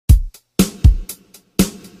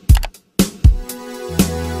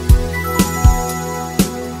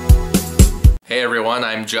Hey everyone,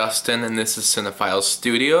 I'm Justin and this is Cinephile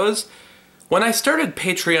Studios. When I started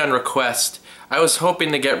Patreon Request, I was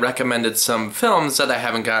hoping to get recommended some films that I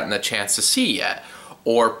haven't gotten a chance to see yet,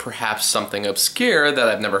 or perhaps something obscure that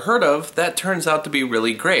I've never heard of that turns out to be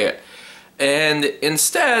really great. And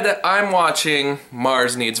instead, I'm watching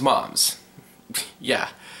Mars Needs Moms. Yeah.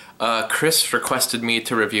 Chris requested me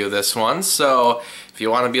to review this one, so if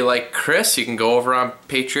you want to be like Chris, you can go over on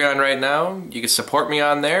Patreon right now, you can support me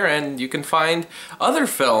on there, and you can find other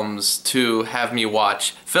films to have me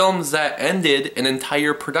watch. Films that ended an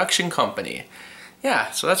entire production company.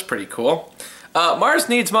 Yeah, so that's pretty cool. Mars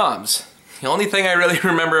Needs Moms. The only thing I really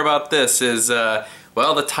remember about this is,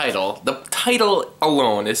 well, the title. The title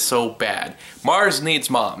alone is so bad. Mars Needs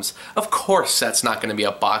Moms. Of course that's not going to be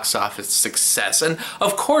a box office success, and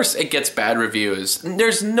of course it gets bad reviews.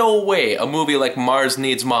 There's no way a movie like Mars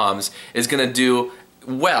Needs Moms is going to do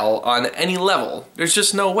well on any level. There's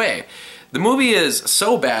just no way. The movie is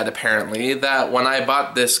so bad, apparently, that when I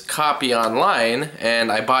bought this copy online,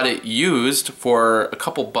 and I bought it used for a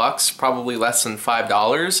couple bucks, probably less than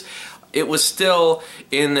 $5, it was still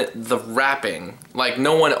in the wrapping. Like,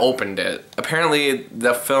 no one opened it. Apparently,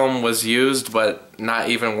 the film was used, but not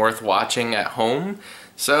even worth watching at home.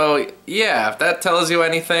 So, yeah, if that tells you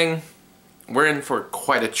anything, we're in for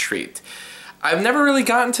quite a treat. I've never really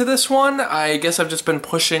gotten to this one. I guess I've just been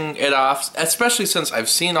pushing it off, especially since I've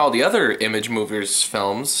seen all the other Image Movers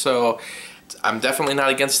films, so I'm definitely not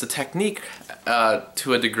against the technique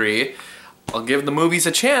to a degree. I'll give the movies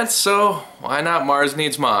a chance, so why not Mars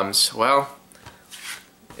Needs Moms? Well,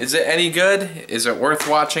 is it any good? Is it worth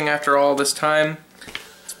watching after all this time?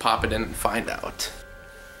 Let's pop it in and find out.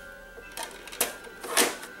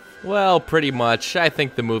 Well, pretty much. I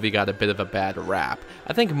think the movie got a bit of a bad rap.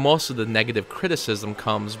 I think most of the negative criticism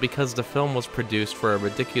comes because the film was produced for a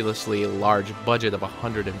ridiculously large budget of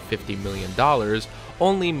 $150 million,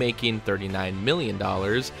 only making $39 million,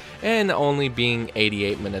 and only being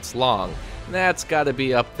 88 minutes long. That's gotta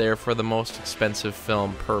be up there for the most expensive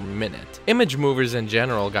film per minute. Image Movers in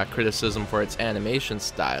general got criticism for its animation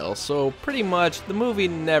style, so pretty much the movie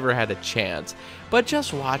never had a chance. But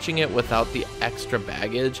just watching it without the extra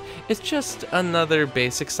baggage, it's just another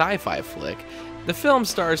basic sci-fi flick. The film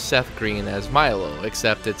stars Seth Green as Milo,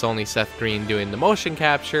 except it's only Seth Green doing the motion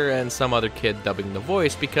capture and some other kid dubbing the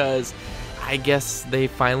voice because I guess they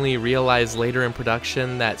finally realized later in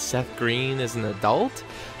production that Seth Green is an adult.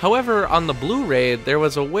 However, on the Blu-ray, there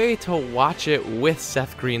was a way to watch it with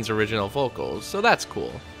Seth Green's original vocals, so that's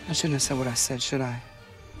cool. I shouldn't have said what I said, should I?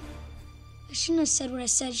 I shouldn't have said what I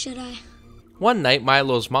said, should I? One night,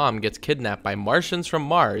 Milo's mom gets kidnapped by Martians from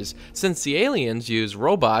Mars, since the aliens use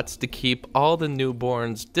robots to keep all the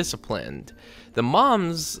newborns disciplined. The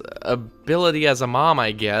mom's ability as a mom,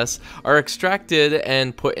 I guess, are extracted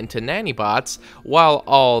and put into nanny bots, while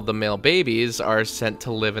all the male babies are sent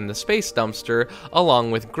to live in the space dumpster,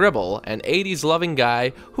 along with Gribble, an 80s loving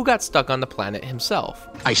guy who got stuck on the planet himself.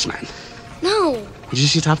 Iceman. No! Did you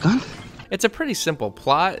see Top Gun? It's a pretty simple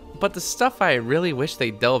plot, but the stuff I really wish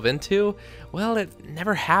they delve into, well, it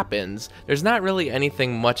never happens. There's not really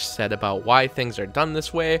anything much said about why things are done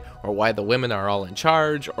this way, or why the women are all in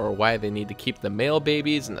charge, or why they need to keep the male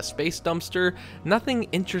babies in the space dumpster. Nothing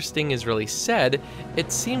interesting is really said. It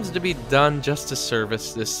seems to be done just to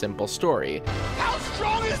service this simple story. How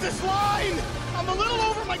strong is this line? I'm a little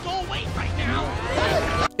over my goal weight right now.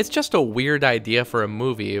 It's just a weird idea for a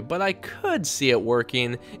movie, but I could see it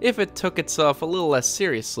working if it took itself a little less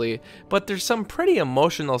seriously, but there's some pretty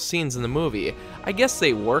emotional scenes in the movie. I guess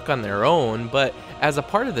they work on their own, but as a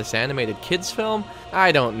part of this animated kids film,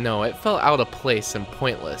 I don't know, it felt out of place and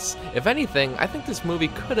pointless. If anything, I think this movie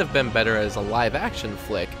could have been better as a live action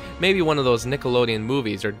flick, maybe one of those Nickelodeon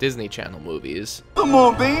movies or Disney Channel movies. Come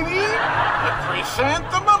on, baby. A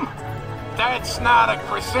chrysanthemum? That's not a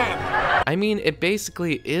chrysanthemum. I mean, it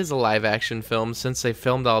basically is a live-action film since they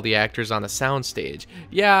filmed all the actors on a soundstage.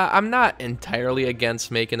 Yeah, I'm not entirely against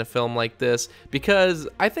making a film like this, because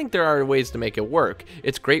I think there are ways to make it work.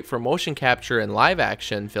 It's great for motion capture in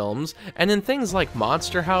live-action films, and in things like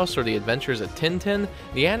Monster House or The Adventures of Tintin,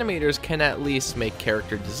 the animators can at least make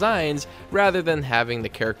character designs rather than having the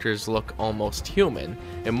characters look almost human.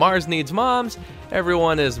 In Mars Needs Moms,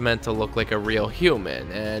 everyone is meant to look like a real human,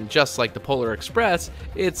 and just like the Polar Express,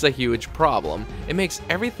 it's a huge problem. It makes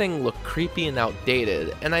everything look creepy and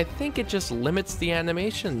outdated, and I think it just limits the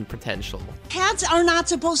animation potential. Cats are not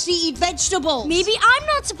supposed to eat vegetables. Maybe I'm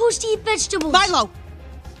not supposed to eat vegetables. Milo,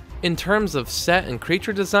 In terms of set and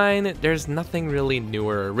creature design, there's nothing really new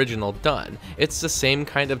or original done. It's the same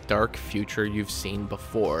kind of dark future you've seen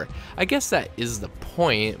before. I guess that is the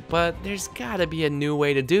point, but there's gotta be a new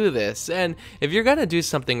way to do this, and if you're gonna do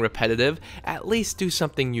something repetitive, at least do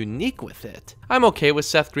something unique with it. I'm okay with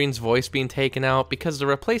Seth Green's voice being taken out because the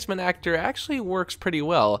replacement actor actually works pretty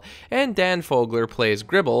well, and Dan Fogler plays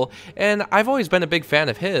Gribble, and I've always been a big fan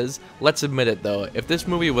of his. Let's admit it though, if this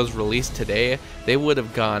movie was released today, they would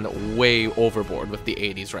have gone way overboard with the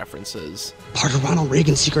 80s references. Part of Ronald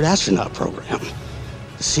Reagan's secret astronaut program.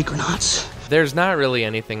 The Secronauts. There's not really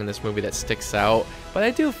anything in this movie that sticks out, but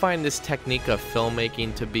I do find this technique of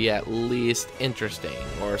filmmaking to be at least interesting,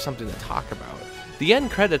 or something to talk about. The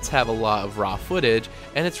end credits have a lot of raw footage,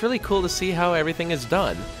 and it's really cool to see how everything is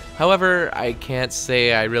done. However, I can't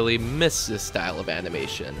say I really miss this style of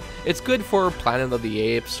animation. It's good for Planet of the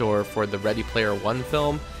Apes or for the Ready Player One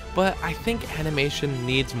film, but I think animation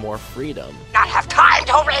needs more freedom. Not have time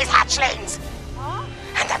to raise hatchlings!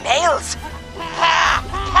 And the males?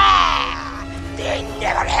 They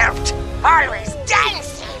never helped. Always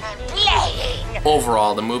dancing and playing.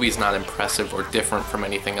 Overall, the movie's not impressive or different from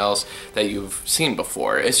anything else that you've seen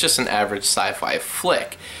before. It's just an average sci-fi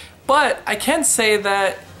flick. But I can say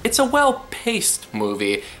that it's a well-paced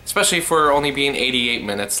movie, especially for only being 88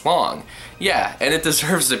 minutes long. Yeah, and it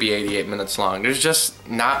deserves to be 88 minutes long. There's just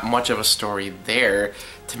not much of a story there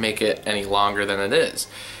to make it any longer than it is.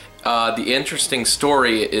 The interesting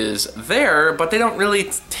story is there, but they don't really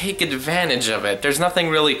take advantage of it. There's nothing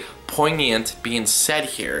really poignant being said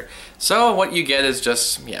here. So what you get is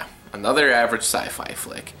just, yeah, another average sci-fi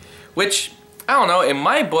flick. Which, I don't know, in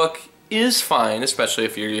my book, is fine, especially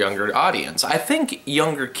if you're a younger audience. I think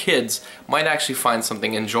younger kids might actually find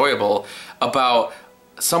something enjoyable about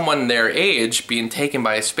someone their age being taken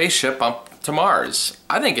by a spaceship up to Mars.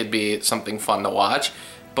 I think it'd be something fun to watch,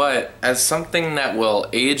 but as something that will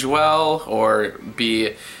age well or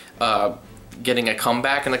be getting a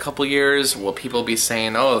comeback in a couple years, will people be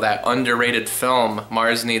saying, oh, that underrated film,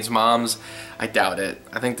 Mars Needs Moms? I doubt it.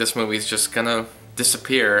 I think this movie's just gonna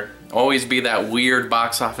disappear. Always be that weird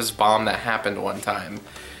box office bomb that happened one time.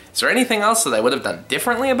 Is there anything else that I would have done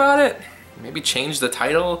differently about it? Maybe change the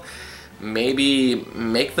title? Maybe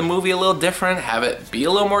make the movie a little different? Have it be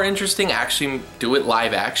a little more interesting? Actually do it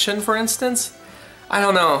live action, for instance? I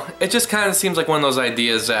don't know. It just kind of seems like one of those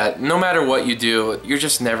ideas that no matter what you do, you're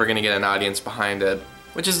just never going to get an audience behind it,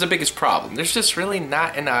 which is the biggest problem. There's just really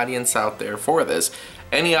not an audience out there for this.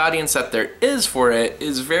 Any audience that there is for it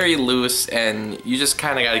is very loose, and you just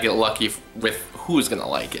kind of got to get lucky with who's going to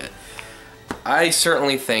like it. I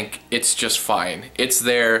certainly think it's just fine. It's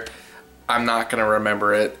there. I'm not going to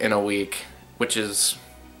remember it in a week, which is,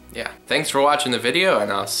 yeah. Thanks for watching the video,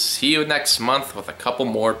 and I'll see you next month with a couple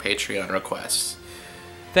more Patreon requests.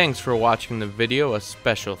 Thanks for watching the video. A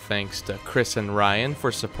special thanks to Chris and Ryan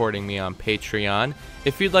for supporting me on Patreon.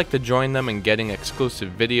 If you'd like to join them in getting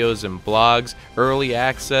exclusive videos and blogs, early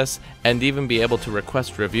access, and even be able to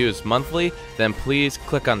request reviews monthly, then please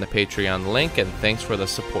click on the Patreon link, and thanks for the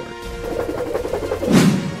support.